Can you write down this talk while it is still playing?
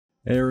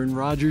Aaron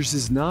Rodgers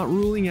is not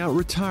ruling out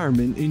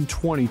retirement in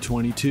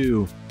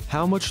 2022.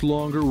 How much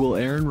longer will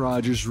Aaron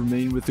Rodgers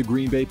remain with the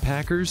Green Bay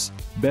Packers?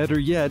 Better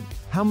yet,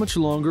 how much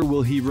longer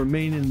will he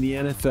remain in the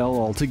NFL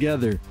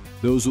altogether?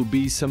 Those will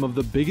be some of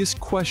the biggest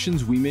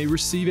questions we may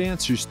receive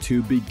answers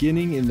to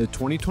beginning in the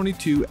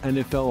 2022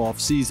 NFL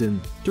offseason.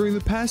 During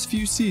the past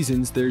few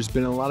seasons, there's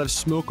been a lot of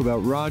smoke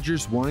about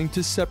Rodgers wanting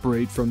to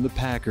separate from the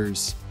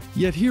Packers.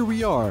 Yet here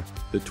we are.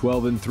 The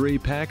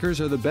 12-3 Packers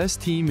are the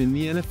best team in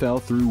the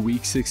NFL through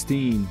Week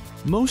 16.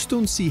 Most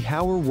don't see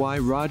how or why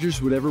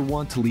Rodgers would ever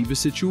want to leave a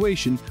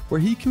situation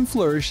where he can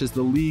flourish as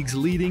the league's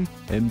leading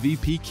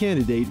MVP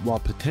candidate while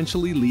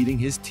potentially leading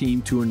his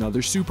team to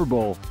another Super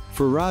Bowl.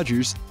 For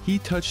Rodgers, he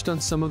touched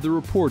on some of the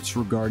reports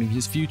regarding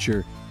his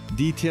future,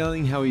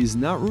 detailing how he is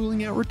not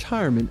ruling out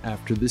retirement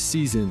after this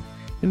season.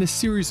 In a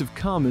series of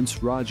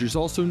comments, Rodgers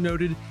also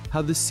noted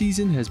how the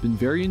season has been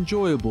very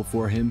enjoyable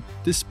for him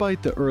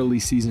despite the early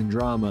season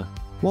drama.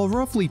 While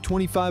roughly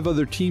 25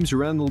 other teams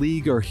around the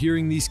league are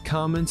hearing these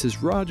comments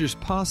as Rodgers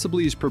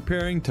possibly is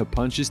preparing to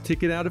punch his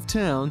ticket out of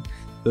town,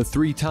 the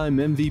three-time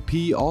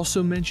MVP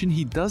also mentioned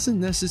he doesn't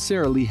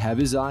necessarily have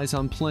his eyes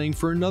on playing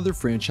for another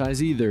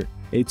franchise either.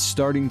 It's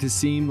starting to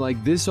seem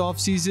like this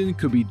offseason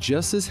could be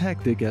just as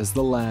hectic as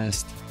the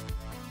last.